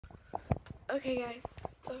Okay guys,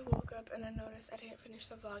 so I woke up and I noticed I didn't finish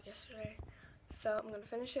the vlog yesterday. So I'm going to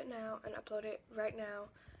finish it now and upload it right now.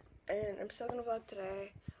 And I'm still going to vlog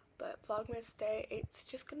today. But Vlogmas Day, it's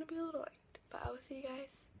just going to be a little late. But I will see you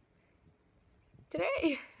guys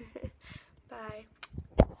today. Bye.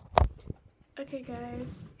 Okay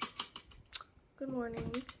guys, good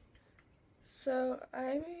morning. So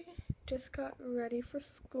I just got ready for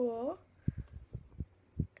school.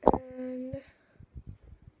 And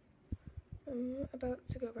I'm about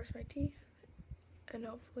to go brush my teeth and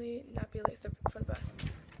hopefully not be late for the bus.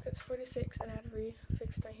 It's 46 and I had to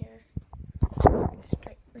refix my hair,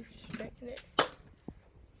 straighten it,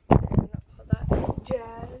 and all that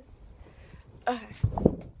jazz. Okay,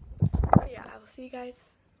 but yeah, I will see you guys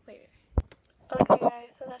later. Okay guys,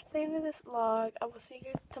 so that's the end of this vlog. I will see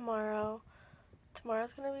you guys tomorrow.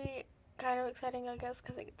 Tomorrow's gonna be kind of exciting, I guess,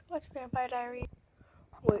 because I get to watch Vampire Diaries,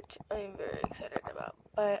 which I'm very excited about.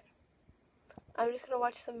 But I'm just gonna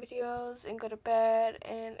watch some videos and go to bed,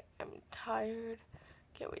 and I'm tired.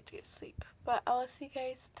 Can't wait to get to sleep. But I'll see you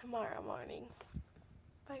guys tomorrow morning.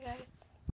 Bye guys.